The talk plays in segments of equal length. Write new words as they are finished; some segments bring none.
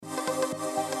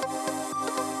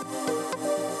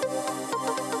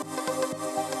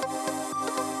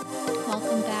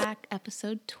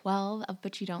episode 12 of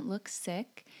But You Don't Look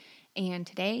Sick, and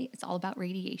today it's all about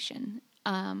radiation.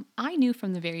 I knew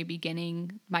from the very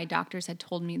beginning, my doctors had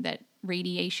told me that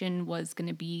radiation was going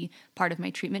to be part of my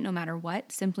treatment no matter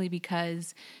what, simply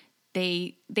because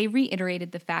they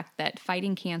reiterated the fact that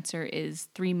fighting cancer is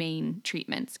three main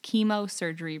treatments: chemo,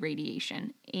 surgery,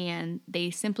 radiation. And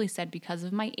they simply said because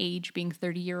of my age, being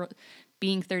 30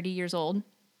 years old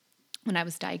when I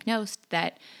was diagnosed,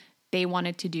 that they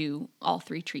wanted to do all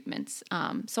three treatments.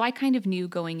 So I kind of knew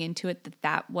going into it that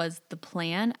that was the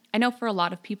plan. I know for a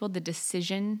lot of people, the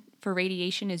decision for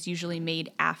radiation is usually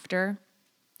made after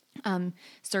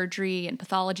surgery and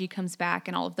pathology comes back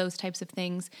and all of those types of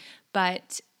things.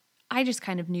 But I just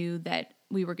kind of knew that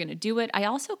we were going to do it. I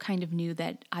also kind of knew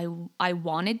that I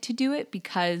wanted to do it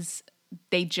because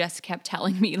they just kept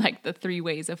telling me like the three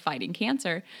ways of fighting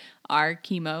cancer are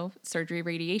chemo, surgery,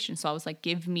 radiation. So I was like,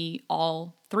 give me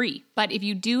all three. But if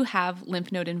you do have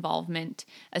lymph node involvement,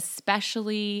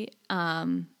 especially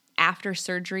after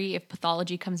surgery, if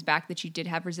pathology comes back that you did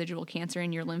have residual cancer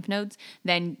in your lymph nodes,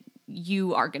 then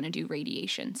you are going to do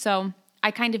radiation. So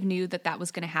I kind of knew that that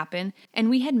was going to happen. And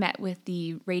we had met with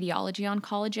the radiology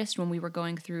oncologist when we were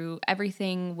going through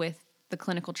everything with the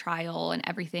clinical trial and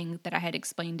everything that I had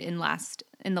explained in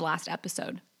the last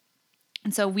episode.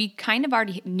 And so we kind of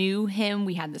already knew him.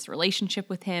 We had this relationship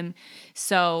with him.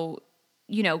 So,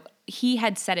 he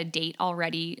had set a date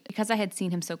already because I had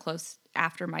seen him so close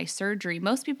after my surgery.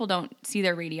 Most people don't see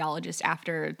their radiologist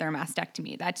after their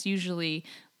mastectomy. That's usually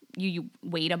you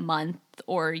wait a month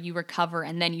or you recover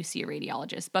and then you see a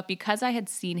radiologist. But because I had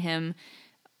seen him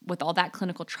with all that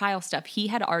clinical trial stuff, he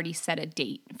had already set a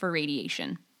date for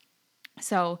radiation.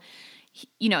 So,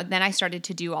 then I started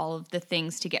to do all of the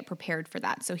things to get prepared for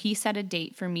that. So he set a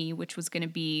date for me, which was going to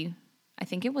be, I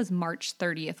think it was March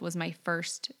 30th was my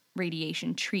first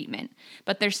radiation treatment.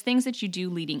 But there's things that you do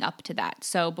leading up to that.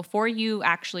 So before you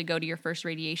actually go to your first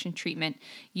radiation treatment,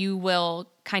 you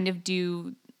will kind of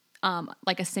do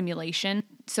like a simulation.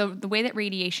 So the way that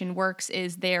radiation works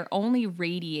is they're only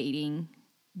radiating.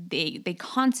 They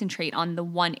concentrate on the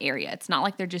one area. It's not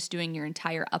like they're just doing your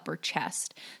entire upper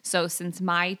chest. So since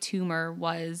my tumor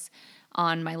was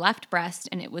on my left breast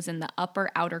and it was in the upper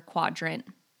outer quadrant,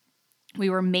 we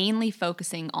were mainly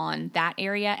focusing on that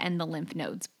area and the lymph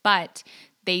nodes. But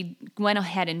they went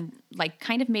ahead and like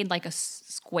kind of made like a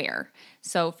square.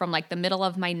 So from like the middle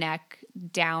of my neck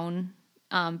down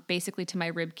basically to my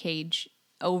rib cage,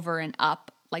 over and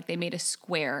up, like they made a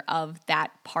square of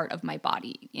that part of my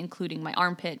body, including my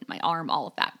armpit, my arm, all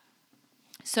of that.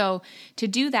 So to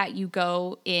do that, you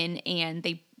go in and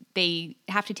they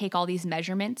have to take all these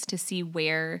measurements to see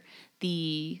where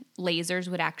the lasers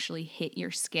would actually hit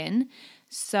your skin.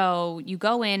 So you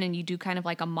go in and you do kind of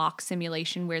like a mock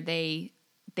simulation where they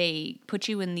put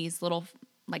you in these little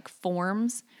like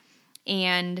forms,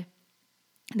 and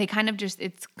they kind of just,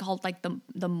 it's called like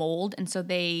the mold. And so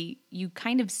you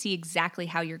kind of see exactly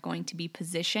how you're going to be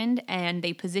positioned, and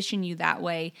they position you that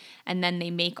way. And then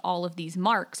they make all of these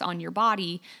marks on your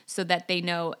body so that they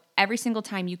know every single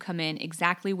time you come in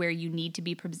exactly where you need to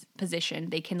be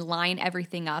positioned. They can line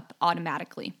everything up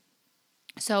automatically.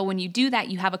 So when you do that,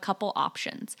 you have a couple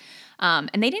options.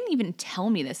 And they didn't even tell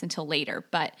me this until later,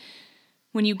 but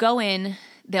when you go in,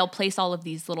 they'll place all of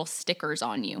these little stickers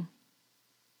on you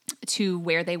to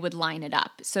where they would line it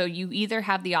up. So you either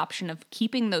have the option of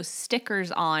keeping those stickers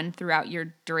on throughout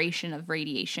your duration of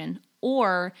radiation,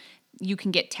 or you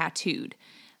can get tattooed.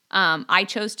 I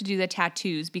chose to do the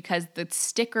tattoos because the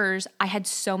stickers, I had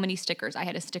so many stickers. I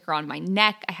had a sticker on my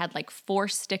neck. I had like 4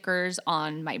 stickers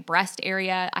on my breast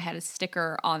area. I had a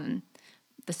sticker on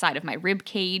the side of my rib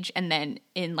cage, and then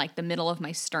in like the middle of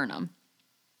my sternum.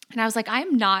 And I was like,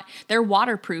 they're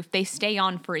waterproof. They stay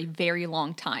on for a very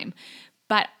long time.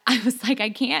 But I was like, I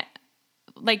can't,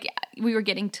 like, we were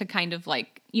getting to kind of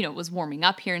like, it was warming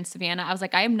up here in Savannah. I was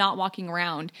like, I am not walking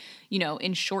around,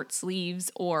 in short sleeves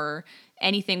or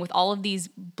anything with all of these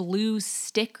blue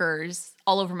stickers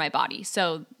all over my body.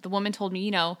 So the woman told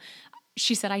me,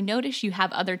 she said, I noticed you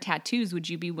have other tattoos. Would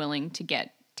you be willing to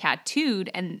get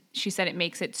tattooed? And she said it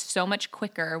makes it so much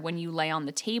quicker when you lay on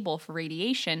the table for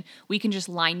radiation. We can just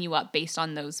line you up based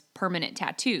on those permanent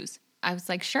tattoos. I was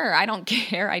like, sure, I don't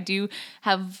care. I do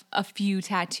have a few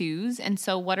tattoos. And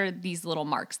so what are these little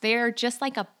marks? They're just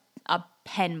like a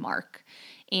pen mark.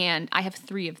 And I have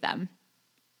 3 of them.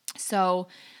 So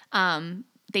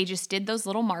they just did those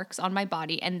little marks on my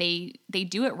body, and they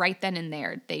do it right then and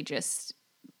there. They just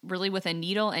really, with a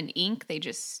needle and ink, they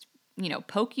just,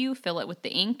 poke you, fill it with the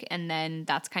ink, and then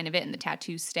that's kind of it. And the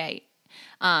tattoos stay.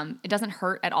 It doesn't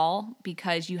hurt at all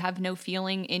because you have no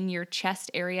feeling in your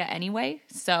chest area anyway.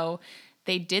 So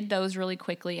they did those really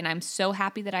quickly, and I'm so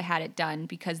happy that I had it done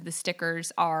because the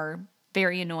stickers are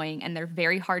very annoying and they're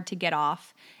very hard to get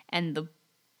off. And the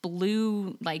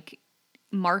blue like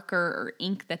marker or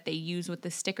ink that they use with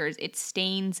the stickers, it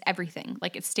stains everything.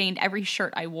 Like it stained every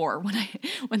shirt I wore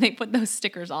when they put those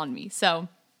stickers on me. So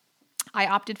I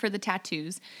opted for the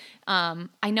tattoos.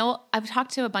 I know I've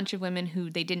talked to a bunch of women who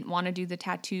they didn't want to do the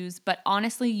tattoos, but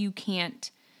honestly, you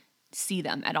can't see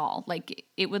them at all. Like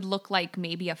it would look like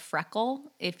maybe a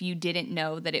freckle if you didn't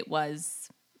know that it was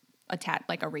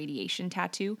like a radiation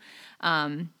tattoo.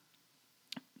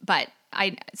 But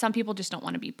some people just don't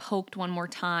want to be poked one more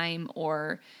time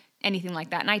or anything like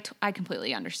that. And I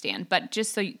completely understand, but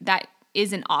just so that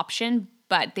is an option,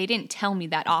 but they didn't tell me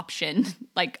that option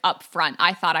like up front.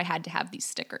 I thought I had to have these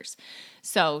stickers.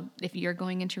 So if you're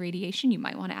going into radiation, you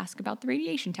might want to ask about the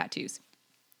radiation tattoos.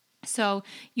 So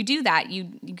you do that, you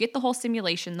get the whole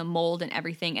simulation, the mold and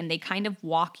everything, and they kind of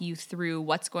walk you through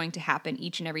what's going to happen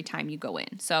each and every time you go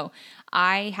in. So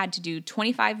I had to do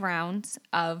 25 rounds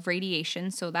of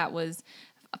radiation. So that was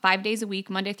 5 days a week,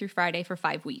 Monday through Friday for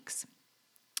 5 weeks.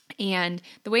 And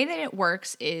the way that it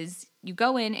works is you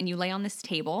go in and you lay on this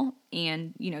table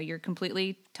and, you're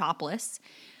completely topless.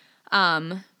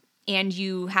 And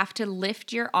you have to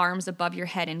lift your arms above your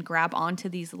head and grab onto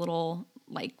these little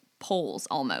like poles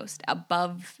almost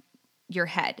above your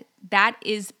head. That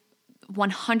is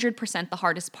 100% the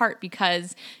hardest part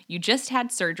because you just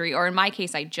had surgery, or in my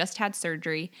case, I just had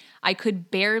surgery. I could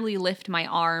barely lift my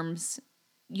arms,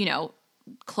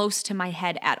 close to my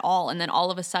head at all. And then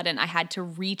all of a sudden I had to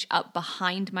reach up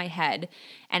behind my head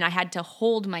and I had to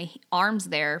hold my arms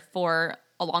there for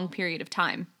a long period of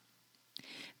time.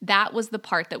 That was the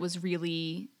part that was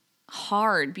really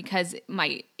hard because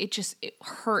it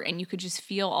hurt and you could just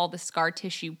feel all the scar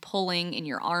tissue pulling in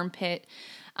your armpit.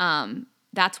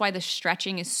 That's why the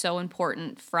stretching is so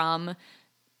important from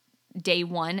day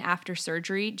one after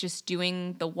surgery. Just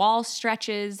doing the wall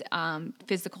stretches,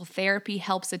 physical therapy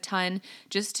helps a ton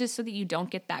so that you don't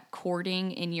get that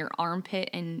cording in your armpit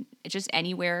and just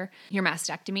anywhere, your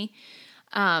mastectomy.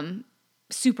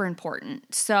 Super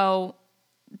important. So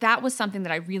that was something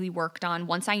that I really worked on.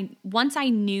 Once I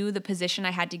knew the position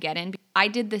I had to get in, I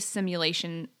did this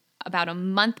simulation about a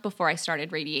month before I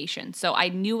started radiation. So I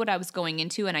knew what I was going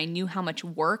into and I knew how much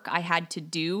work I had to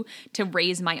do to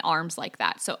raise my arms like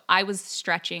that. So I was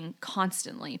stretching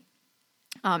constantly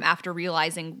after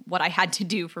realizing what I had to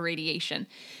do for radiation.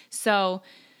 So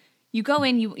you go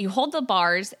in, you hold the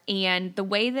bars, and the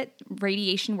way that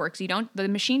radiation works, the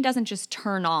machine doesn't just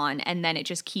turn on and then it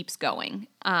just keeps going.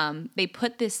 They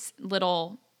put this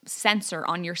little sensor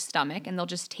on your stomach and they'll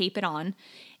just tape it on,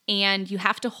 and you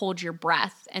have to hold your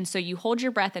breath. And so you hold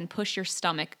your breath and push your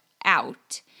stomach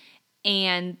out,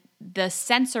 and the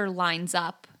sensor lines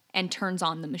up and turns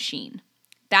on the machine.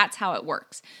 That's how it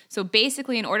works. So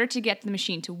basically, in order to get the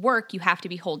machine to work, you have to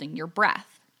be holding your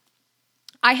breath.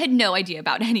 I had no idea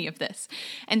about any of this.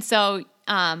 And so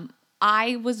I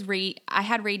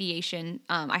had radiation.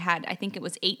 I think it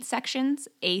was 8 sections,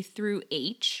 A through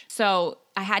H. So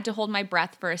I had to hold my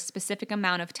breath for a specific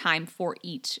amount of time for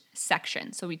each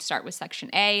section. So we'd start with section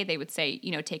A. They would say,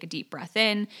 take a deep breath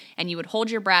in, and you would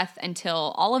hold your breath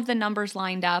until all of the numbers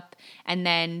lined up, and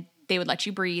then they would let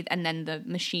you breathe, and then the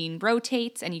machine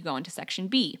rotates and you go into section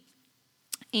B.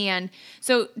 And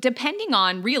so depending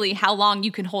on really how long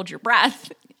you can hold your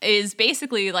breath is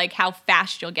basically like how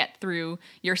fast you'll get through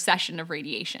your session of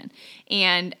radiation.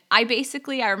 And I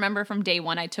remember from day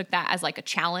one, I took that as like a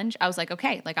challenge. I was like,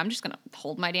 okay, like I'm just going to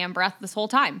hold my damn breath this whole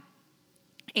time.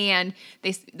 And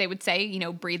they would say,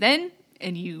 breathe in,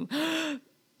 and you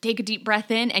take a deep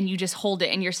breath in and you just hold it,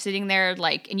 and you're sitting there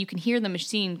and you can hear the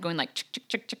machine going like chick, chick,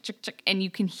 chick, chick, chick, chick, and you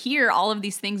can hear all of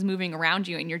these things moving around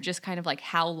you, and you're just kind of like,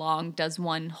 how long does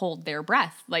one hold their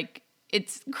breath? Like,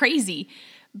 it's crazy,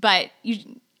 but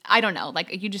I don't know,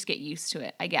 like you just get used to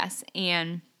it, I guess.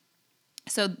 And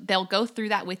so they'll go through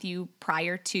that with you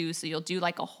prior to, so you'll do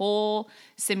like a whole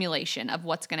simulation of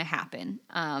what's going to happen.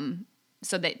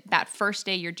 So that first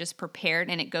day you're just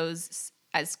prepared and it goes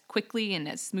as quickly and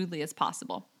as smoothly as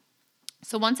possible.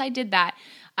 So once I did that,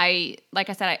 like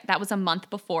I said, that was a month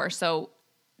before. So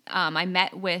I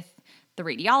met with the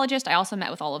radiologist. I also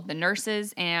met with all of the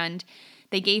nurses, and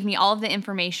they gave me all of the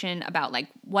information about like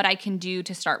what I can do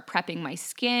to start prepping my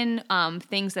skin,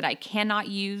 things that I cannot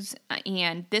use.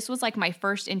 And this was like my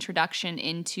first introduction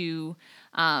into,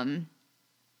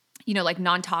 like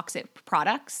non-toxic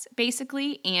products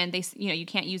basically. And they, you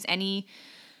can't use any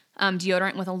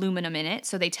deodorant with aluminum in it.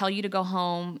 So they tell you to go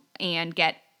home and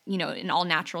get an all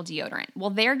natural deodorant. Well,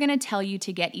 they're going to tell you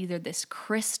to get either this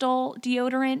Crystal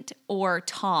deodorant or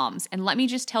Tom's. And let me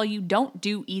just tell you, don't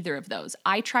do either of those.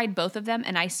 I tried both of them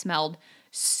and I smelled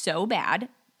so bad.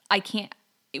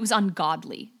 It was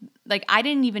ungodly. Like, I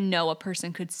didn't even know a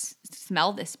person could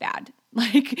smell this bad.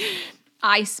 Like,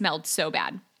 I smelled so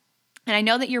bad. And I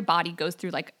know that your body goes through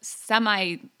like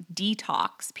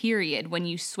semi-detox period when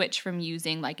you switch from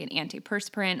using like an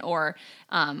antiperspirant or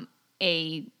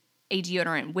a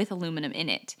deodorant with aluminum in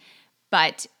it.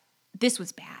 But this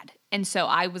was bad. And so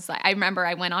I remember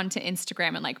I went onto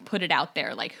Instagram and like put it out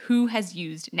there, like, who has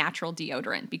used natural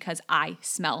deodorant, because I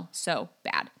smell so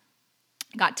bad.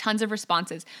 Got tons of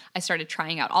responses. I started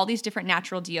trying out all these different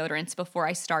natural deodorants before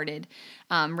I started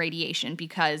radiation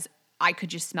because I could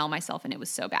just smell myself and it was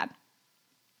so bad.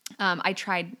 I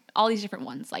tried all these different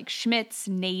ones like Schmidt's,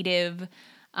 Native,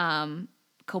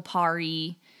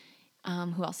 Kopari.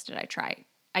 Who else did I try?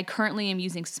 I currently am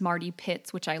using Smarty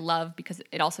Pits, which I love because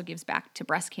it also gives back to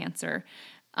breast cancer.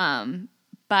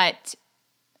 But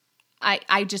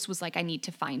I just was like, I need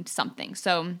to find something.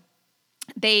 So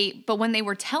but when they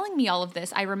were telling me all of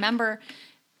this, I remember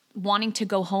wanting to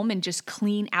go home and just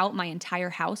clean out my entire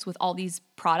house with all these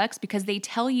products, because they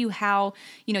tell you how,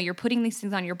 you're putting these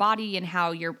things on your body and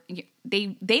how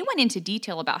they went into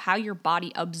detail about how your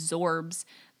body absorbs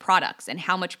products and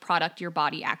how much product your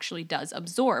body actually does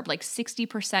absorb, like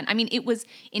 60%. I mean, it was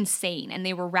insane. And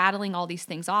they were rattling all these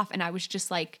things off. And I was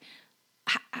just like,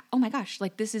 oh my gosh,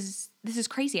 like this is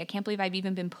crazy. I can't believe I've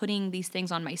even been putting these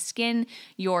things on my skin.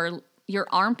 Your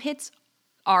armpits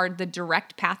are the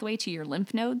direct pathway to your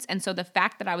lymph nodes. And so the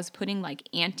fact that I was putting like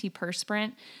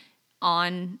antiperspirant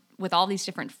on with all these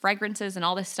different fragrances and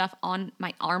all this stuff on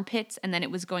my armpits, and then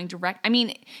it was going direct. I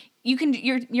mean,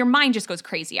 your mind just goes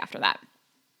crazy after that.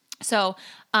 So,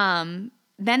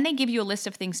 then they give you a list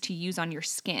of things to use on your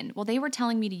skin. Well, they were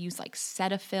telling me to use like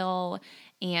Cetaphil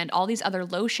and all these other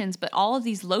lotions, but all of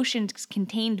these lotions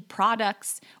contained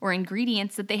products or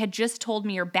ingredients that they had just told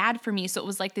me are bad for me. So it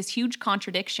was like this huge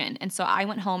contradiction. And so I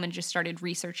went home and just started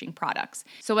researching products.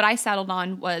 So what I settled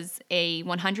on was a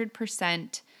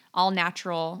 100% all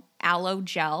natural aloe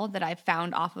gel that I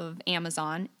found off of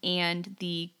Amazon and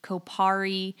the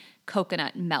Kopari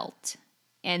coconut melt.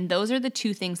 And those are the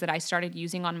two things that I started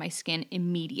using on my skin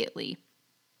immediately.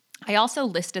 I also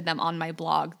listed them on my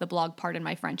blog,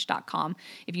 theblogpardonmyfrench.com.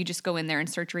 If you just go in there and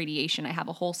search radiation, I have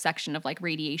a whole section of like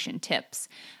radiation tips.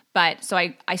 But so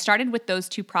I started with those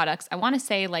two products, I want to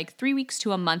say like 3 weeks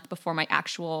to a month before my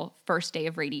actual first day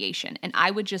of radiation. And I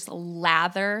would just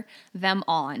lather them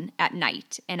on at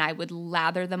night. And I would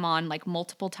lather them on like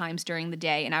multiple times during the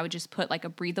day. And I would just put like a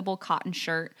breathable cotton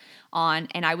shirt on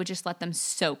and I would just let them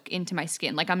soak into my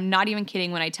skin. Like, I'm not even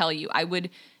kidding when I tell you, I would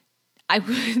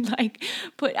like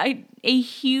put a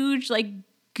huge like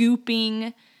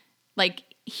gooping like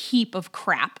heap of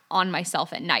crap on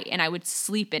myself at night and I would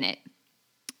sleep in it.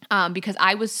 Because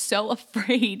I was so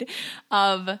afraid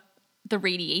of the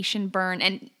radiation burn.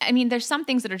 And I mean, there's some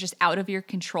things that are just out of your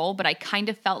control, but I kind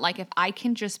of felt like if I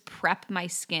can just prep my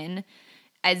skin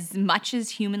as much as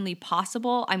humanly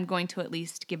possible, I'm going to at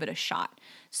least give it a shot.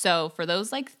 So for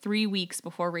those like 3 weeks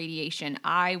before radiation,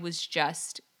 I was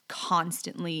just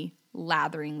constantly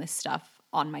lathering this stuff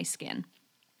on my skin.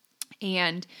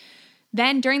 And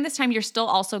then during this time, you're still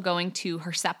also going to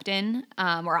Herceptin,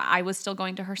 or I was still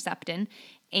going to Herceptin.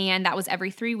 And that was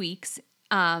every 3 weeks.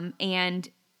 And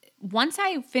once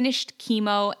I finished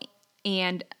chemo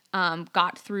and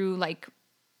got through like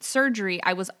surgery,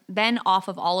 I was then off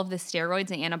of all of the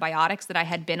steroids and antibiotics that I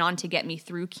had been on to get me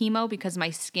through chemo because my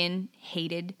skin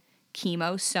hated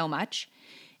chemo so much.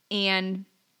 And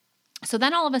so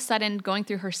then all of a sudden going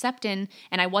through Herceptin,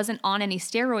 and I wasn't on any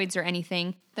steroids or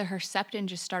anything, the Herceptin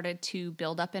just started to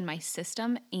build up in my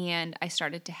system and I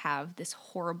started to have this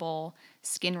horrible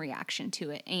skin reaction to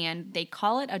it. And they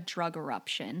call it a drug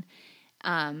eruption.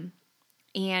 And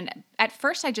at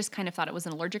first I just kind of thought it was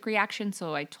an allergic reaction.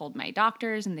 So I told my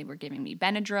doctors and they were giving me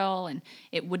Benadryl and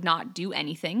it would not do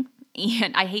anything.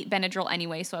 And I hate Benadryl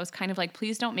anyway. So I was kind of like,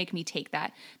 please don't make me take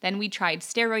that. Then we tried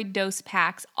steroid dose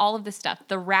packs, all of this stuff.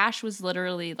 The rash was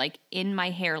literally like in my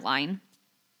hairline,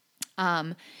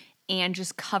 and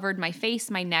just covered my face,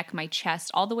 my neck, my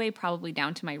chest, all the way probably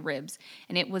down to my ribs.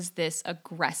 And it was this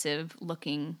aggressive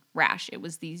looking rash. It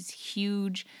was these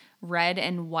huge red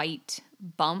and white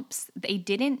bumps. They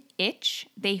didn't itch.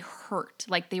 They hurt.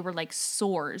 Like they were like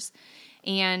sores.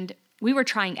 And we were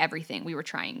trying everything. We were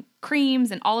trying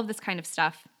creams and all of this kind of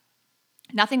stuff.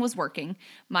 Nothing was working.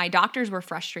 My doctors were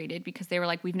frustrated because they were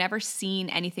like, we've never seen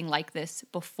anything like this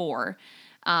before.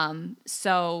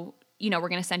 So, we're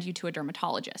going to send you to a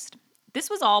dermatologist. This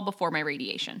was all before my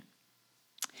radiation.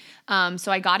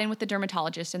 So I got in with the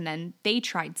dermatologist, and then they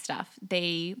tried stuff.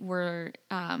 They were,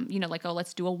 like, oh,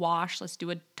 let's do a wash, let's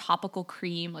do a topical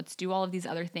cream, let's do all of these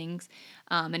other things.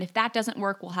 And if that doesn't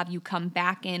work, we'll have you come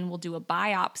back in, we'll do a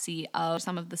biopsy of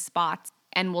some of the spots,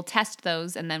 and we'll test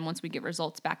those. And then once we get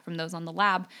results back from those on the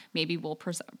lab, maybe we'll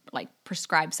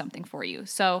prescribe something for you.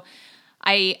 So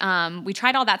we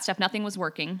tried all that stuff. Nothing was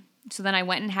working. So then I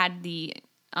went and had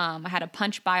I had a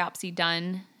punch biopsy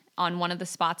done on one of the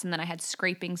spots, and then I had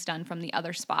scrapings done from the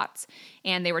other spots,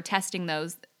 and they were testing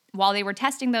those. While they were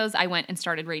testing those, I went and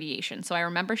started radiation. So I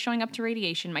remember showing up to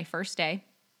radiation my first day.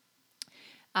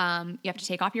 You have to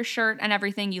take off your shirt and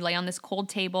everything. You lay on this cold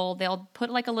table. They'll put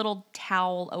like a little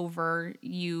towel over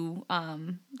you,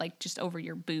 like just over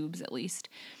your boobs at least.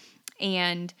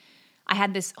 And I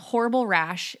had this horrible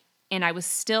rash, and I was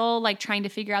still like trying to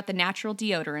figure out the natural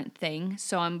deodorant thing.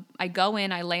 So I go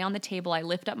in, I lay on the table, I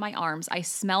lift up my arms, I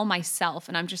smell myself,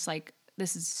 and I'm just like,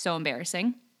 this is so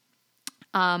embarrassing.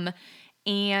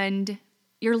 And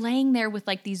you're laying there with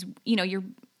like these,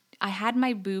 I had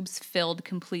my boobs filled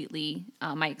completely,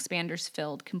 my expanders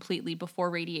filled completely before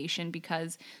radiation,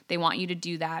 because they want you to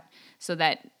do that so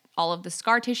that all of the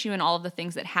scar tissue and all of the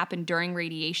things that happen during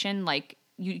radiation, like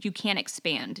you can't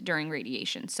expand during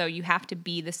radiation. So you have to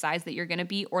be the size that you're going to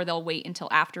be, or they'll wait until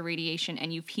after radiation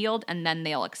and you've healed, and then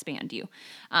they'll expand you.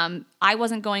 I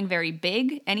wasn't going very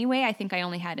big anyway. I think I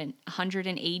only had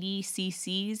 180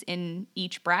 cc's in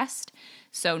each breast,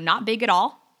 so not big at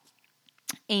all.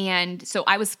 And so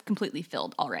I was completely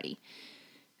filled already.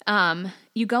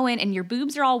 You go in and your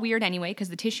boobs are all weird anyway, because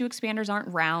the tissue expanders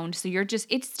aren't round. So you're just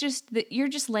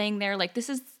laying there like, this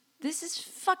is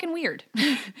fucking weird.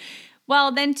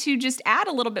 Well, then to just add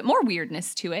a little bit more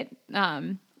weirdness to it,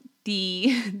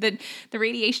 the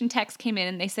radiation techs came in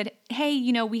and they said,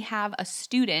 hey, we have a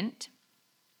student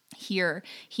here.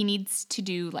 He needs to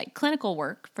do like clinical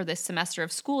work for this semester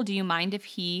of school. Do you mind if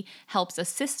he helps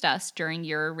assist us during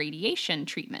your radiation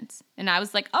treatments? And I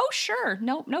was like, oh, sure.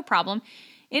 No problem.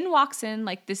 In walks in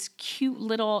like this cute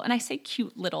little, and I say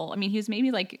cute little, I mean, he was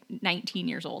maybe like 19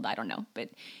 years old. I don't know,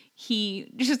 but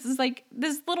he just is like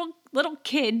this little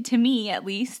kid to me, at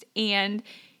least. And,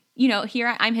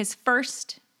 here I'm his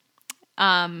first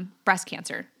breast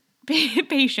cancer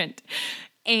patient.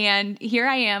 And here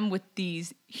I am with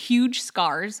these huge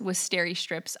scars with steri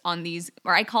strips on these,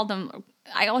 or I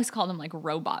always call them like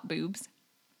robot boobs,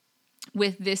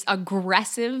 with this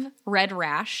aggressive red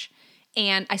rash,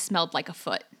 and I smelled like a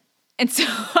foot. And so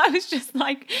I was just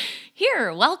like,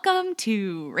 here, welcome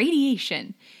to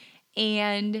radiation.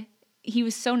 And he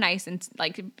was so nice and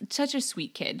like such a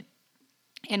sweet kid.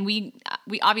 And we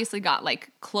obviously got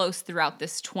like close throughout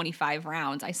this 25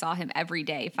 rounds. I saw him every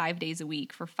day, 5 days a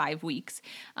week for 5 weeks.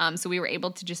 So we were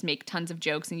able to just make tons of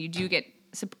jokes, and you do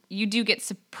get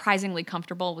surprisingly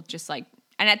comfortable with just like,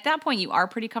 and at that point you are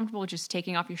pretty comfortable with just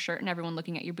taking off your shirt and everyone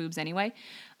looking at your boobs anyway.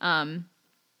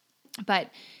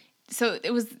 But so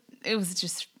it was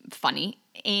just funny.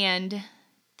 And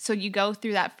so you go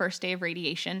through that first day of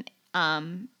radiation.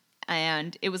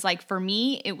 And it was like, for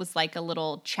me, it was like a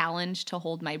little challenge to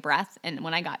hold my breath. And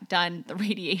when I got done, the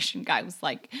radiation guy was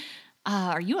like,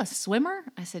 are you a swimmer?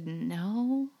 I said,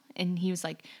 no. And he was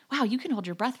like, wow, you can hold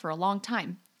your breath for a long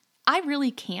time. I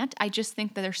really can't. I just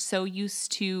think that they're so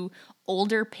used to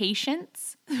older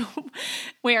patients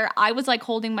where I was like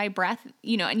holding my breath,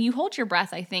 and you hold your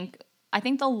breath. I think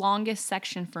the longest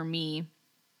section for me,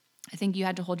 I think you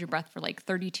had to hold your breath for like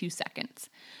 32 seconds.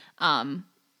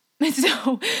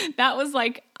 So that was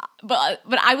like, but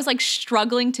I was like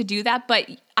struggling to do that. But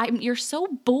you're so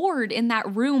bored in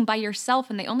that room by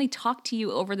yourself, and they only talk to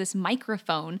you over this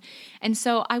microphone. And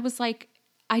so I was like,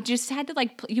 I just had to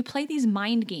like, you play these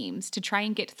mind games to try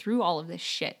and get through all of this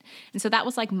shit. And so that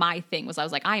was like my thing, I was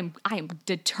like, I am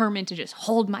determined to just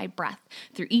hold my breath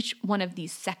through each one of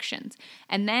these sections.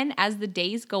 And then as the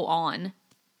days go on,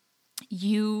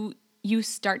 you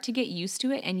start to get used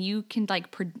to it, and you can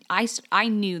like, I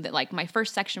knew that like my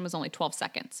first section was only 12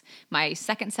 seconds. My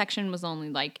second section was only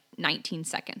like 19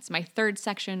 seconds. My third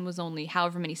section was only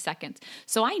however many seconds.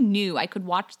 So I knew I could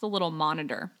watch the little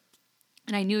monitor,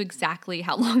 and I knew exactly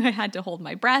how long I had to hold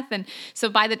my breath. And so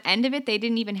by the end of it, they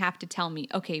didn't even have to tell me,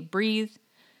 okay, breathe,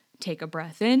 take a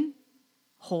breath in,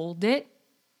 hold it,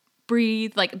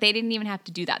 breathe. Like, they didn't even have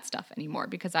to do that stuff anymore,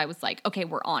 because I was like, okay,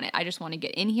 we're on it. I just want to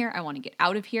get in here. I want to get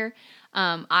out of here.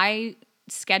 I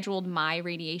scheduled my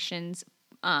radiations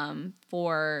I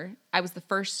was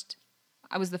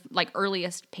the like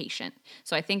earliest patient.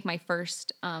 So I think my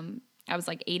first I was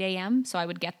like 8 a.m. So I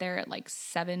would get there at like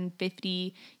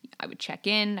 7:50. I would check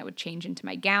in, I would change into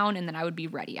my gown, and then I would be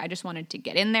ready. I just wanted to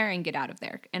get in there and get out of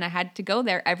there. And I had to go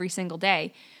there every single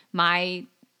day. My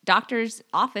doctor's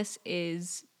office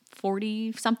is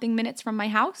 40 something minutes from my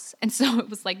house. And so it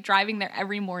was like driving there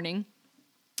every morning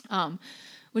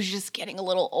was just getting a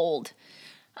little old.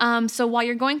 So while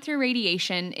you're going through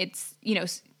radiation, it's,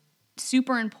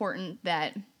 super important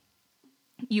that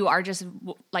you are just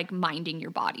like minding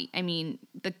your body. I mean,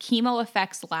 the chemo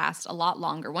effects last a lot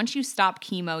longer. Once you stop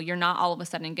chemo, you're not all of a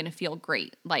sudden going to feel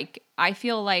great. Like, I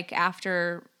feel like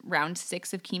after round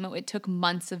 6 of chemo, it took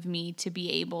months of me to be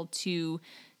able to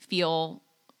feel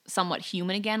somewhat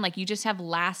human again. Like, you just have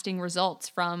lasting results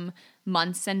from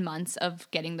months and months of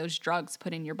getting those drugs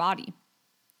put in your body.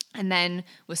 And then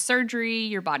with surgery,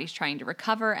 your body's trying to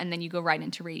recover, and then you go right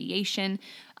into radiation.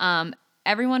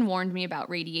 Everyone warned me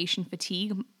about radiation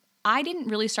fatigue. I didn't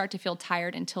really start to feel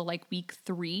tired until like week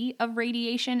 3 of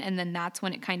radiation, and then that's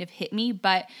when it kind of hit me.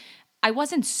 But I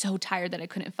wasn't so tired that I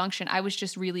couldn't function. I was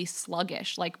just really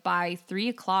sluggish. Like by 3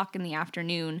 o'clock in the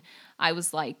afternoon, I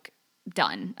was like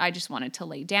done. I just wanted to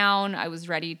lay down. I was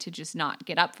ready to just not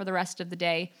get up for the rest of the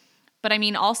day. But I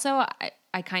mean, also,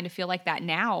 I kind of feel like that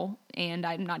now, and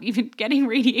I'm not even getting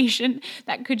radiation.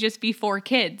 That could just be for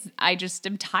kids. I just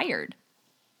am tired.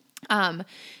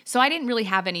 So I didn't really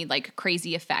have any like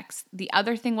crazy effects. The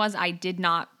other thing was I did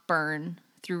not burn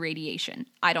through radiation.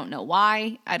 I don't know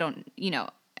why. I'm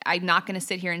not going to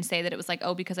sit here and say that it was like,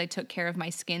 oh, because I took care of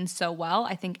my skin so well.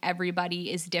 I think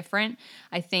everybody is different.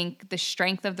 I think the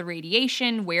strength of the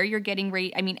radiation, where you're getting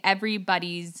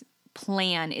everybody's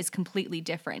plan is completely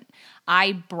different.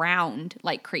 I browned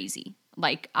like crazy.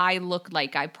 Like I looked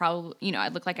like I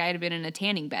looked like I had been in a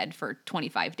tanning bed for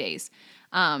 25 days.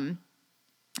 I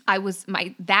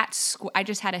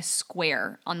just had a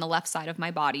square on the left side of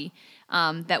my body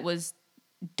that was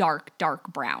dark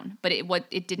brown, but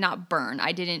it did not burn.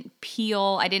 I didn't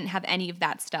peel. I didn't have any of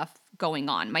that stuff going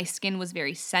on. My skin was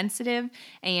very sensitive,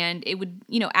 and it would,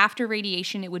 after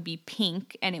radiation, it would be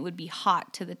pink and it would be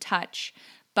hot to the touch,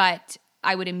 but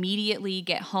I would immediately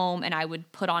get home and I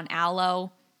would put on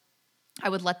aloe. I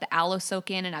would let the aloe soak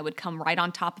in, and I would come right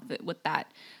on top of it with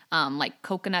that like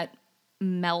coconut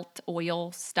melt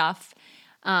oil stuff.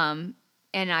 And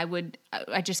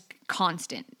I just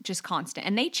constant.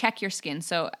 And they check your skin.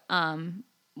 So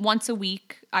once a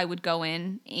week I would go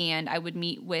in and I would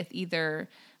meet with either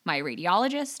my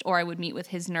radiologist or I would meet with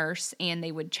his nurse, and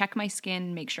they would check my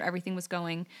skin, make sure everything was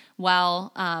going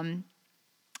well.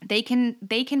 They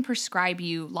can prescribe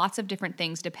you lots of different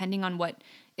things depending on what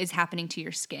is happening to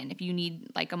your skin. If you need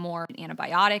like a more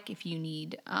antibiotic, if you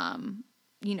need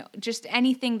just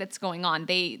anything that's going on,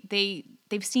 they've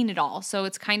seen it all. So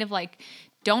it's kind of like,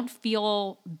 don't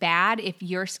feel bad if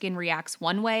your skin reacts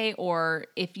one way, or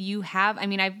if you have,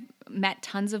 I've met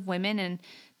tons of women and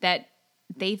that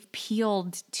they've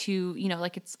peeled to,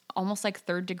 like it's almost like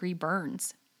 3rd-degree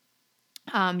burns.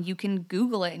 You can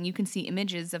Google it and you can see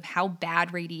images of how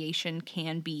bad radiation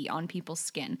can be on people's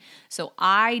skin. So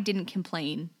I didn't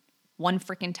complain one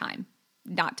freaking time.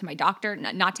 Not to my doctor,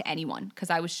 not to anyone, because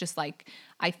I was just like,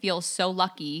 I feel so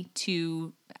lucky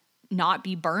to not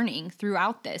be burning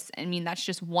throughout this. That's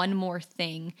just one more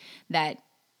thing that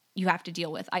you have to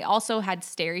deal with. I also had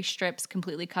steri strips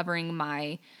completely covering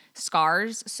my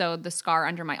scars. So the scar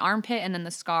under my armpit and then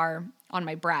the scar on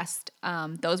my breast,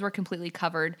 those were completely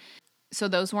covered. So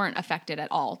those weren't affected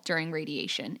at all during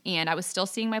radiation. And I was still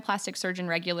seeing my plastic surgeon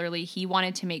regularly. He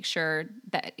wanted to make sure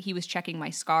that he was checking my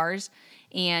scars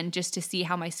and just to see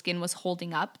how my skin was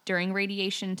holding up during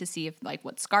radiation, to see if like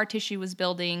what scar tissue was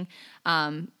building.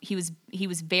 He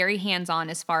was very hands-on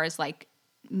as far as like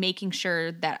making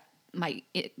sure that my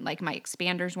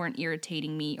expanders weren't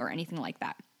irritating me or anything like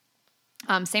that.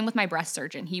 Same with my breast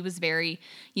surgeon. He was very,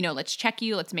 let's check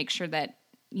you. Let's make sure that,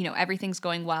 everything's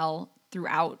going well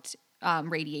throughout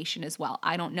radiation as well.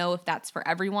 I don't know if that's for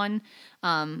everyone.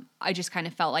 I just kind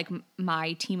of felt like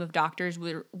my team of doctors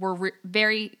were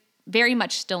very, very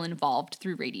much still involved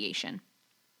through radiation.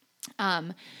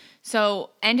 So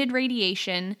ended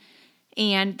radiation,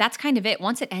 and that's kind of it.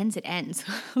 Once it ends, it ends.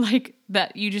 Like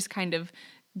that, you just kind of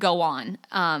go on.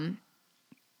 And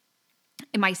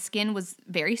my skin was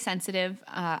very sensitive.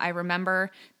 I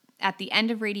remember at the end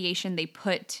of radiation, they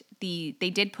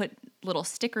did put little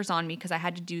stickers on me because I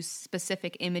had to do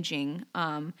specific imaging.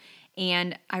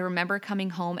 And I remember coming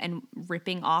home and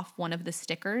ripping off one of the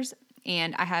stickers.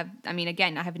 And I have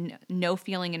no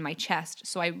feeling in my chest.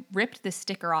 So I ripped the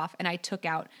sticker off and I took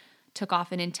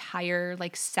off an entire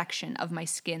like section of my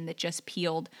skin that just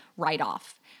peeled right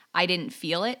off. I didn't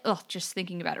feel it. Ugh, just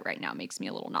thinking about it right now makes me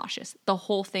a little nauseous. The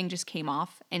whole thing just came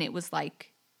off, and it was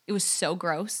so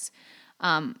gross.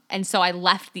 And so I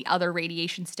left the other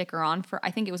radiation sticker on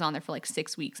I think it was on there for like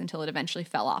 6 weeks until it eventually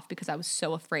fell off because I was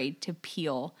so afraid to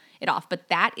peel it off. But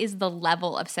that is the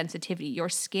level of sensitivity. Your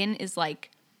skin is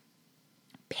like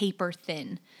paper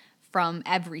thin from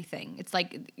everything. It's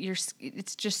like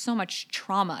it's just so much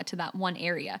trauma to that one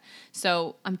area.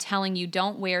 So I'm telling you,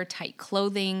 don't wear tight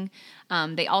clothing.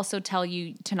 They also tell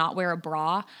you to not wear a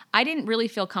bra. I didn't really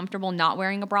feel comfortable not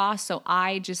wearing a bra, so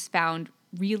I just found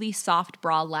really soft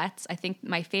bralettes. I think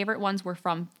my favorite ones were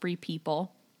from Free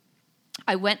People.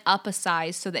 I went up a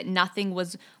size so that nothing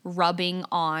was rubbing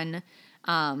on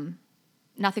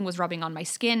my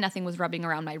skin. Nothing was rubbing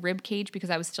around my rib cage because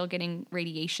I was still getting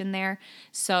radiation there.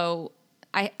 So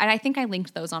I think I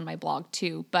linked those on my blog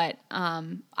too. But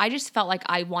I just felt like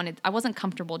I wasn't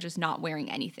comfortable just not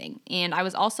wearing anything. And I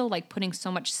was also like putting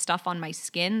so much stuff on my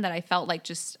skin that I felt like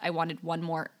I wanted one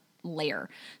more layer.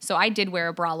 So I did wear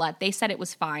a bralette. They said it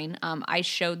was fine. I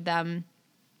showed them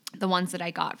the ones that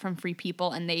I got from Free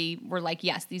People, and they were like,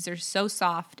 yes, these are so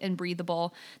soft and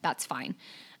breathable. That's fine.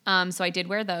 So I did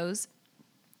wear those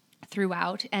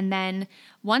throughout. And then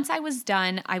once I was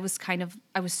done, I was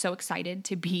so excited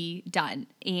to be done.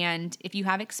 And if you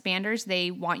have expanders, they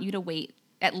want you to wait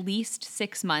at least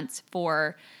 6 months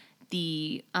for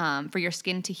your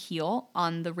skin to heal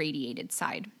on the radiated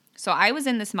side. So I was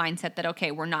in this mindset that,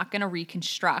 okay, we're not going to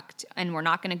reconstruct, and we're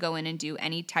not going to go in and do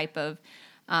any type of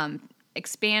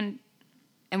expand,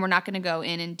 and we're not going to go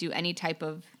in and do any type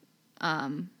of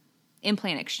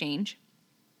implant exchange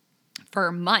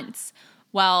for months.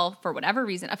 Well, for whatever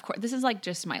reason, of course, this is like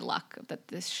just my luck that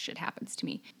this shit happens to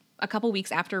me. A couple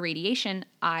weeks after radiation,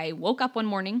 I woke up one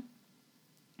morning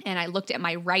and I looked at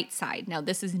my right side. Now,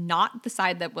 this is not the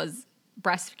side that was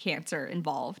breast cancer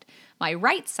involved. My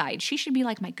right side, she should be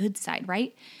like my good side,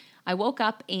 right? I woke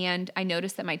up and I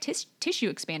noticed that my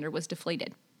tissue expander was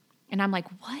deflated. And I'm like,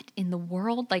 what in the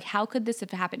world? Like, how could this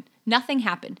have happened? Nothing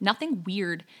happened. Nothing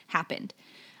weird happened.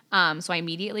 So I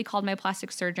immediately called my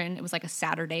plastic surgeon. It was like a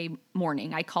Saturday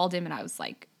morning. I called him and I was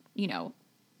like,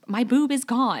 my boob is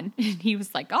gone. And he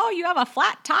was like, oh, you have a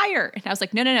flat tire. And I was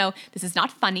like, no, this is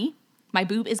not funny. My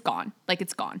boob is gone. Like,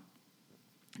 it's gone.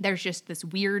 There's just this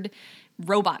weird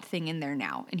robot thing in there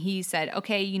now. And he said,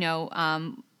 okay,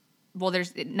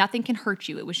 nothing can hurt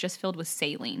you. It was just filled with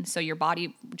saline. So your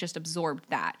body just absorbed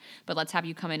that. But let's have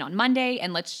you come in on Monday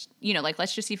and let's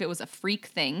just see if it was a freak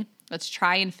thing. Let's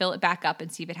try and fill it back up and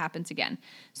see if it happens again.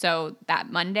 So that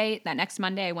next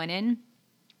Monday I went in,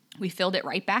 we filled it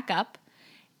right back up,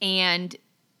 and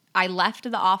I left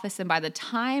the office. And by the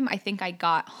time I think I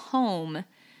got home,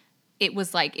 it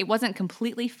was like, it wasn't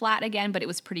completely flat again, but it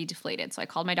was pretty deflated. So I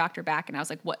called my doctor back and I was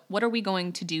like, what are we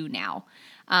going to do now?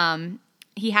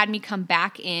 He had me come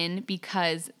back in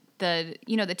because the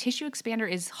tissue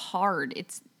expander is hard.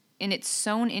 It's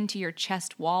sewn into your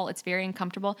chest wall. It's very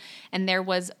uncomfortable. And there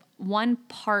was one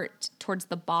part towards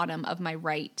the bottom of my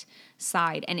right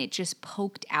side, and it just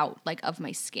poked out like of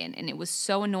my skin. And it was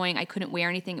so annoying. I couldn't wear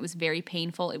anything. It was very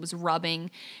painful. It was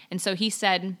rubbing. And so he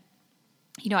said,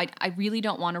 I really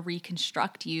don't want to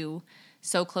reconstruct you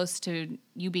so close to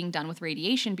you being done with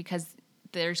radiation because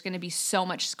there's going to be so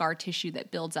much scar tissue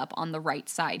that builds up on the right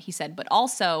side. He said, but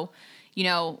also,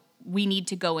 we need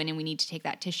to go in and we need to take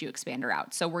that tissue expander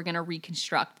out. So we're going to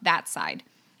reconstruct that side.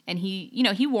 And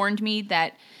he warned me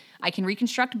that I can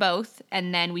reconstruct both,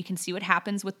 and then we can see what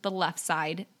happens with the left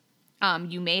side.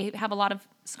 You may have a lot of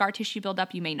scar tissue build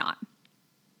up. You may not.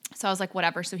 So I was like,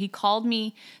 whatever. So he called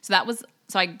me. So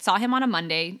I saw him on a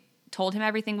Monday, told him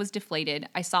everything was deflated.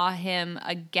 I saw him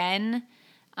again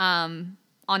on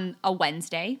a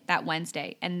Wednesday,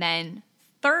 and then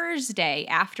Thursday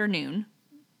afternoon,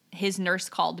 his nurse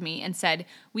called me and said,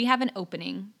 we have an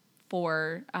opening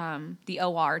for the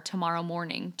OR tomorrow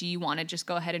morning. Do you want to just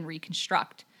go ahead and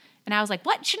reconstruct? And I was like,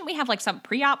 what? Shouldn't we have like some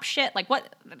pre-op shit? Like,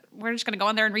 what? We're just going to go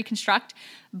in there and reconstruct?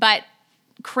 But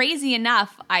crazy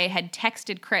enough, I had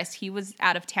texted Chris. He was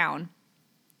out of town.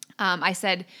 I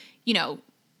said,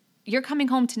 you're coming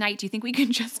home tonight. Do you think we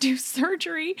can just do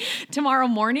surgery tomorrow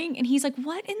morning? And he's like,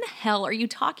 what in the hell are you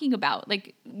talking about?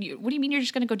 Like, what do you mean you're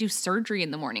just going to go do surgery in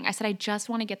the morning? I said, I just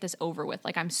want to get this over with.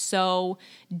 Like, I'm so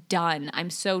done. I'm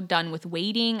so done with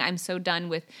waiting. I'm so done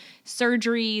with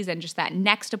surgeries and just that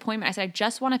next appointment. I said, I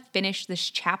just want to finish this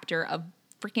chapter of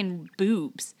freaking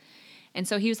boobs. And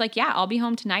so he was like, yeah, I'll be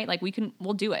home tonight. Like,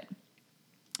 we'll do it.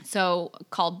 So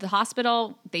called the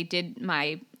hospital. They did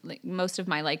most of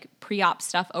my pre-op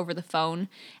stuff over the phone.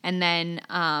 And then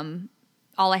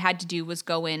all I had to do was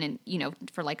go in and,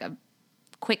 for like a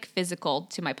quick physical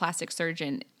to my plastic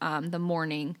surgeon the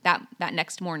morning, that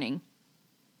next morning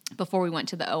before we went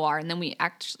to the OR. And then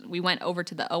we went over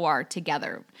to the OR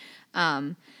together.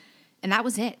 And that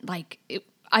was it. Like,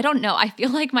 I don't know. I feel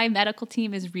like my medical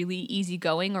team is really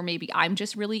easygoing, or maybe I'm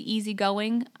just really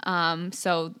easygoing.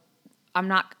 So I'm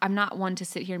not one to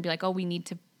sit here and be like, oh, we need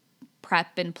to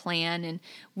prep and plan. And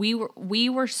we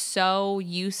were so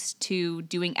used to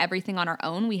doing everything on our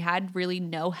own. We had really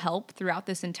no help throughout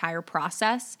this entire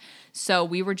process. So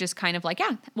we were just kind of like,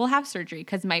 yeah, we'll have surgery,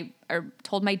 because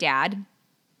told my dad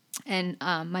and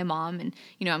my mom, and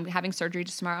I'm having surgery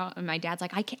tomorrow, and my dad's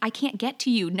like, I can't get to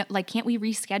you. No, like, can't we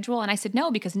reschedule? And I said,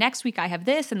 no, because next week I have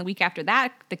this, and the week after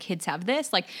that the kids have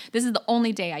this. Like, this is the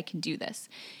only day I can do this.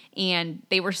 And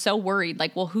they were so worried,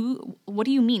 like, well, what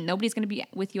do you mean? Nobody's going to be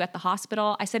with you at the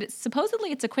hospital? I said,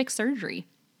 supposedly it's a quick surgery.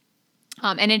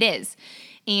 And it is.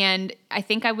 And I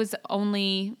think it's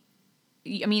an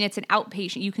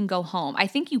outpatient. You can go home. I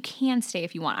think you can stay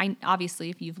if you want. Obviously,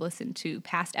 if you've listened to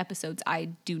past episodes, I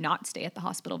do not stay at the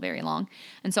hospital very long.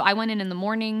 And so I went in the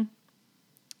morning,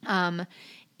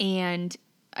 and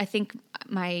I think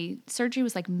my surgery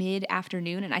was like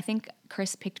mid-afternoon, and I think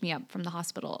Chris picked me up from the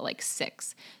hospital at like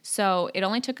 6. So it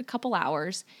only took a couple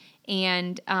hours,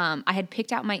 and I had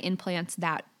picked out my implants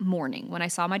that morning. When I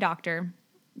saw my doctor,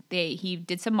 he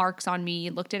did some marks on me,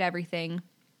 looked at everything,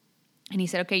 and he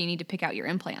said, okay, you need to pick out your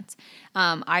implants.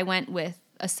 I went with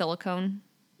a silicone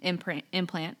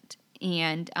implant,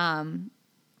 and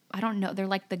I don't know, they're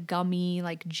like the gummy,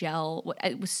 like gel.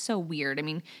 It was so weird. I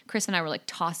mean, Chris and I were like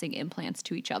tossing implants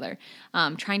to each other,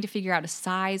 trying to figure out a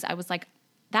size. I was like,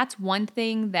 that's one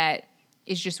thing that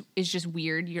is just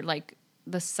weird. You're like,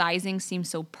 the sizing seems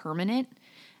so permanent,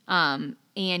 and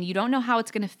you don't know how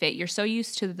it's going to fit. You're so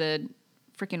used to the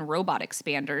freaking robot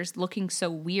expanders looking so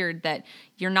weird that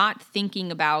you're not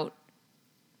thinking about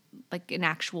like an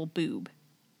actual boob.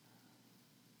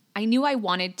 I knew I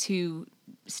wanted to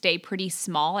stay pretty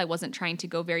small. I wasn't trying to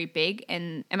go very big.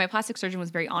 And my plastic surgeon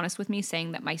was very honest with me,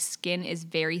 saying that my skin is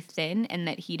very thin, and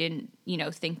that he didn't,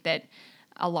 think that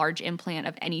a large implant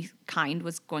of any kind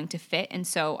was going to fit. And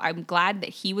so I'm glad that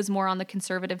he was more on the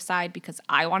conservative side, because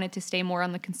I wanted to stay more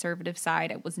on the conservative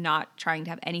side. I was not trying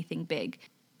to have anything big.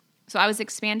 So I was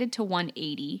expanded to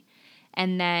 180.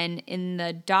 And then in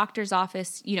the doctor's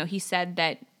office, he said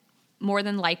that more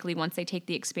than likely, once they take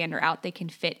the expander out, they can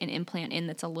fit an implant in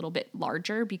that's a little bit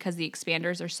larger, because the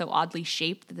expanders are so oddly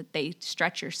shaped that they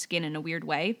stretch your skin in a weird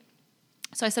way.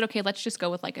 So I said, okay, let's just go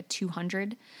with like a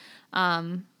 200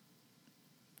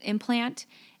 implant.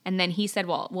 And then he said,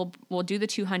 well, we'll do the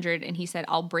 200. And he said,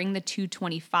 I'll bring the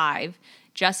 225,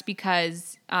 just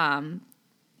because,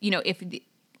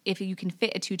 if you can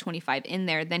fit a 225 in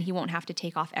there, then he won't have to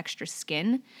take off extra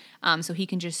skin. So he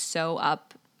can just sew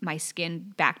up my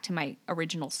skin back to my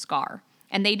original scar.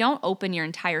 And they don't open your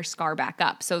entire scar back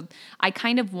up. So I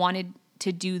kind of wanted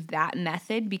to do that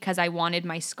method, because I wanted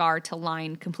my scar to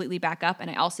line completely back up,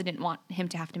 and I also didn't want him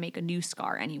to have to make a new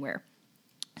scar anywhere.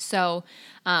 So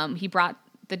he brought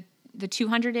the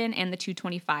 200 in and the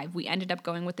 225. We ended up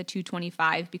going with the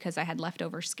 225 because I had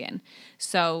leftover skin.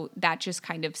 So that just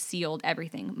kind of sealed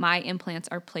everything. My implants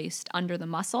are placed under the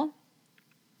muscle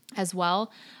as well.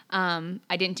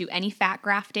 I didn't do any fat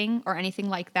grafting or anything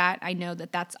like that. I know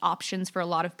that that's options for a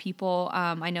lot of people.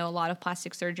 I know a lot of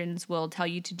plastic surgeons will tell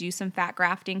you to do some fat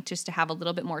grafting just to have a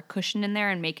little bit more cushion in there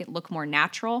and make it look more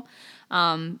natural.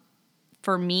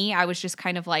 For me, I was just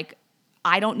kind of like,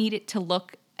 I don't need it to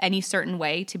look any certain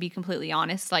way, to be completely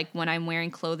honest. Like, when I'm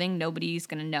wearing clothing, nobody's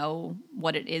going to know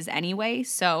what it is anyway,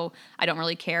 so I don't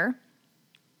really care.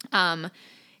 And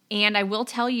I will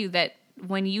tell you that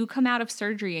when you come out of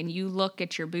surgery and you look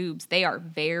at your boobs, they are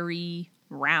very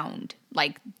round.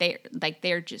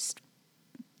 They're just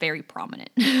very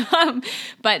prominent.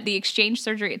 But the exchange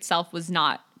surgery itself was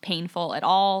not painful at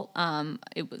all.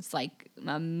 It was like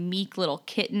a meek little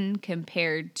kitten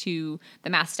compared to the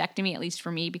mastectomy, at least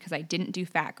for me, because I didn't do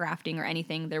fat grafting or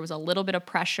anything. There was a little bit of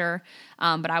pressure,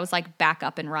 but I was like back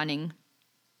up and running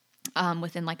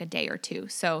within like a day or two.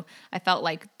 So I felt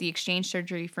like the exchange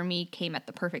surgery for me came at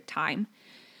the perfect time.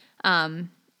 And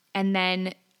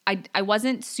then I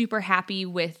wasn't super happy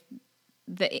with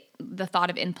the thought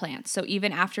of implants. So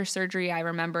even after surgery, I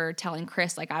remember telling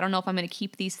Chris, like, I don't know if I'm going to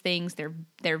keep these things.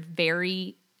 They're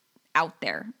very out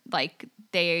there. Like,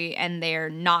 they're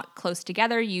not close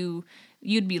together.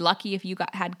 You'd be lucky if you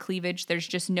had cleavage. There's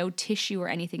just no tissue or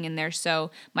anything in there.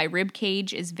 So my rib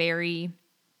cage is very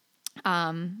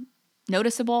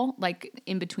noticeable, like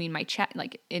in between my chest,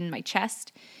 in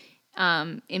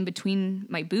between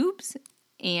my boobs.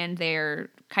 and they're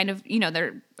kind of,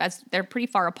 they're pretty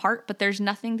far apart, but there's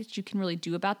nothing that you can really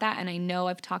do about that. And I know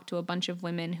I've talked to a bunch of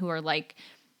women who are like,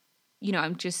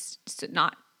 I'm just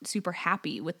not super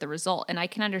happy with the result. And I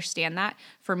can understand that.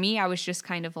 For me, I was just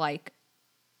kind of like,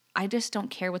 I just don't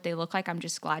care what they look like. I'm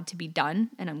just glad to be done,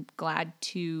 and I'm glad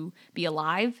to be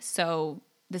alive. So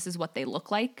this is what they look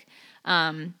like.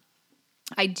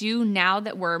 I do, now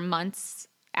that we're months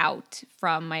out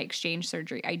from my exchange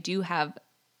surgery, I do have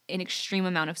an extreme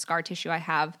amount of scar tissue.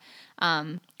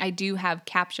 I do have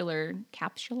capsular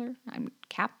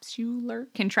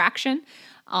contraction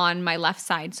on my left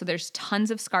side. So there's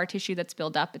tons of scar tissue that's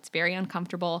built up. It's very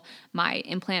uncomfortable. My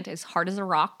implant is hard as a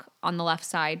rock on the left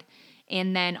side.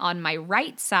 And then on my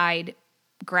right side,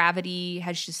 gravity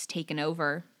has just taken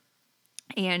over.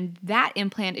 And that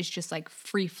implant is just like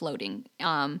free floating.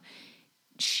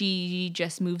 She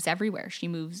just moves everywhere. She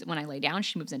moves when I lay down,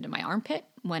 she moves into my armpit.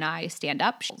 When I stand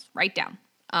up, she's right down.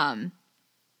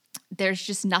 There's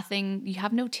just nothing, you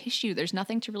have no tissue. There's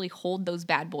nothing to really hold those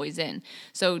bad boys in.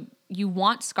 So you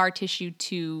want scar tissue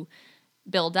to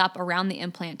build up around the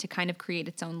implant to kind of create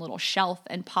its own little shelf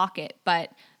and pocket.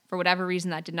 But for whatever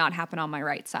reason, that did not happen on my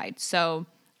right side. So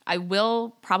I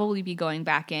will probably be going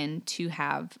back in to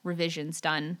have revisions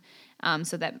done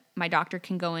so that my doctor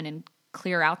can go in and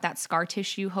clear out that scar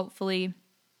tissue, hopefully.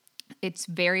 It's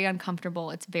very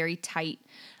uncomfortable. It's very tight.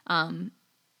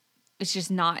 It's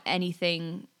just not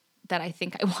anything that I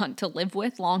think I want to live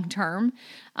with long term.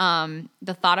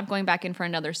 The thought of going back in for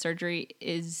another surgery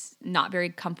is not very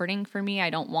comforting for me. I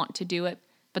don't want to do it.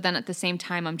 But then at the same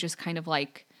time, I'm just kind of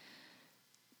like,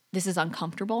 this is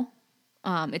uncomfortable.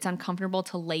 It's uncomfortable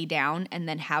to lay down and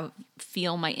then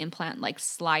feel my implant like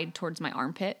slide towards my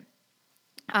armpit.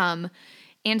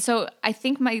 And so I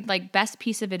think my like best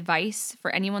piece of advice for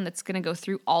anyone that's going to go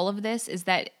through all of this is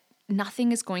that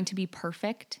nothing is going to be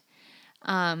perfect.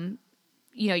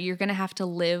 You're going to have to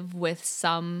live with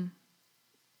some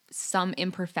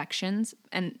imperfections,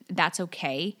 and that's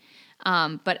okay.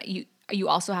 But you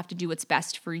also have to do what's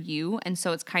best for you. And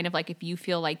so it's kind of like, if you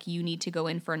feel like you need to go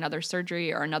in for another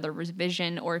surgery or another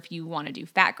revision, or if you want to do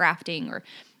fat grafting or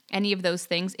any of those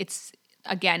things, it's,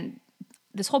 again,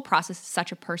 this whole process is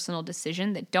such a personal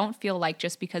decision that don't feel like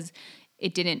just because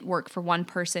it didn't work for one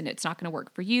person, it's not going to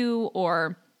work for you.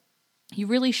 Or you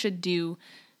really should do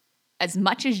as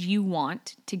much as you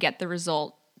want to get the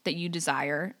result that you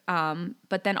desire,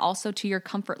 but then also to your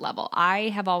comfort level. I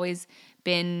have always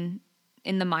been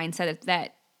in the mindset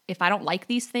that if I don't like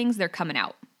these things, they're coming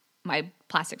out. My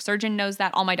plastic surgeon knows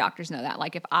that. All my doctors know that.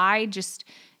 Like, if I just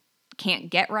can't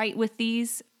get right with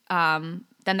these, then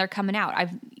they're coming out.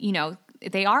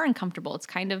 They are uncomfortable. It's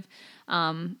kind of,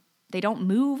 they don't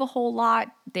move a whole lot.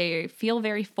 They feel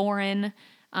very foreign.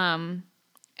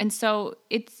 And so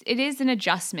it is an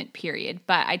adjustment period,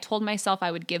 but I told myself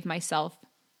I would give myself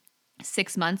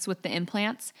 6 months with the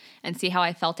implants and see how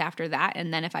I felt after that.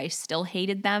 And then if I still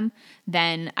hated them,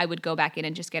 then I would go back in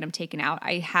and just get them taken out.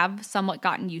 I have somewhat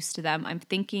gotten used to them. I'm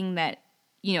thinking that,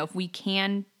 if we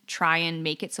can try and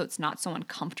make it so it's not so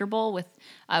uncomfortable with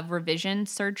a revision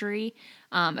surgery,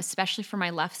 especially for my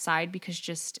left side, because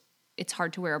just it's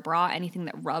hard to wear a bra. Anything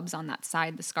that rubs on that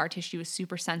side, the scar tissue is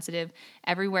super sensitive.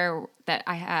 Everywhere that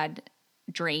I had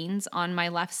drains on my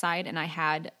left side, and I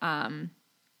had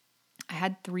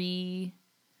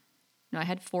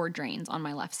 4 drains on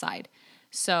my left side.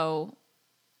 So,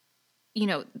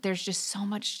 there's just so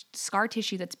much scar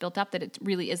tissue that's built up that it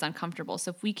really is uncomfortable.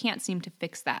 So if we can't seem to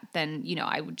fix that, then,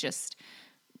 I would just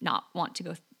not want to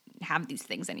go have these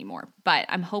things anymore. But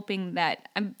I'm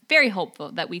very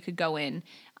hopeful that we could go in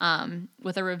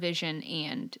with a revision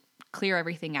and clear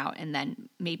everything out, and then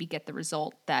maybe get the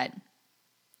result that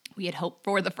we had hoped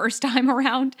for the first time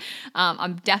around.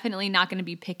 I'm definitely not going to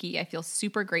be picky. I feel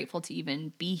super grateful to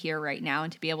even be here right now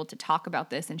and to be able to talk about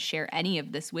this and share any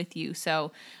of this with you.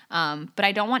 So, but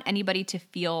I don't want anybody to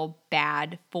feel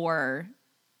bad for,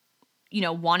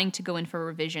 wanting to go in for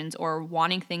revisions or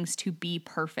wanting things to be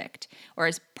perfect or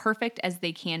as perfect as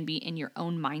they can be in your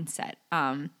own mindset.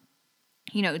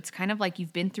 It's kind of like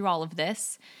you've been through all of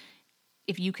this.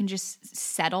 If you can just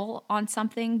settle on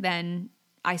something, then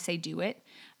I say do it.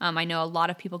 I know a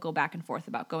lot of people go back and forth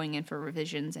about going in for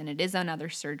revisions, and it is another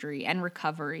surgery and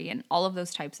recovery and all of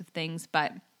those types of things.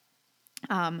 But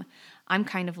I'm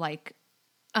kind of like,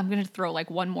 I'm going to throw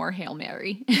like one more Hail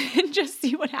Mary and just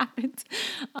see what happens.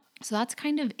 So that's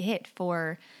kind of it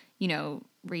for,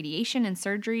 radiation and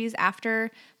surgeries.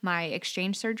 After my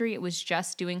exchange surgery, it was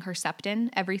just doing Herceptin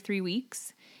every 3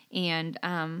 weeks. And,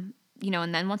 and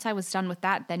then once I was done with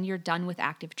that, then you're done with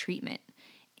active treatment.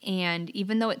 And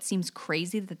even though it seems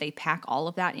crazy that they pack all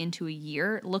of that into a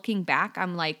year, looking back,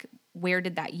 I'm like, where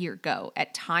did that year go?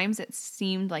 At times it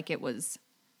seemed like it was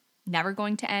never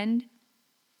going to end,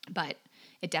 but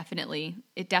it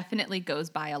definitely goes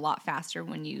by a lot faster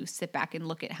when you sit back and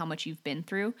look at how much you've been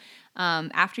through.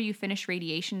 After you finish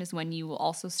radiation is when you will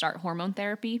also start hormone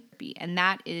therapy, and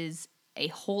that is a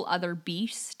whole other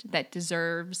beast that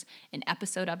deserves an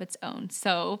episode of its own.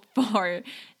 So for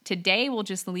today, we'll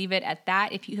just leave it at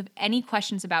that. If you have any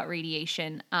questions about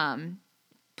radiation,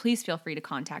 please feel free to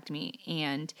contact me,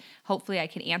 and hopefully I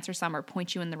can answer some or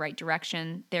point you in the right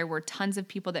direction. There were tons of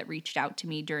people that reached out to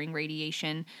me during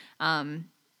radiation on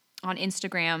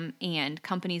Instagram, and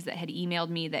companies that had emailed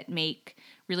me that make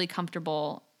really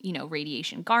comfortable,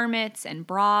 radiation garments and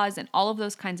bras and all of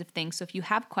those kinds of things. So if you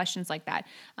have questions like that,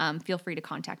 feel free to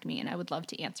contact me and I would love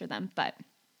to answer them. But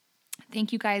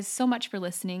thank you guys so much for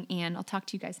listening, and I'll talk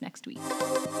to you guys next week.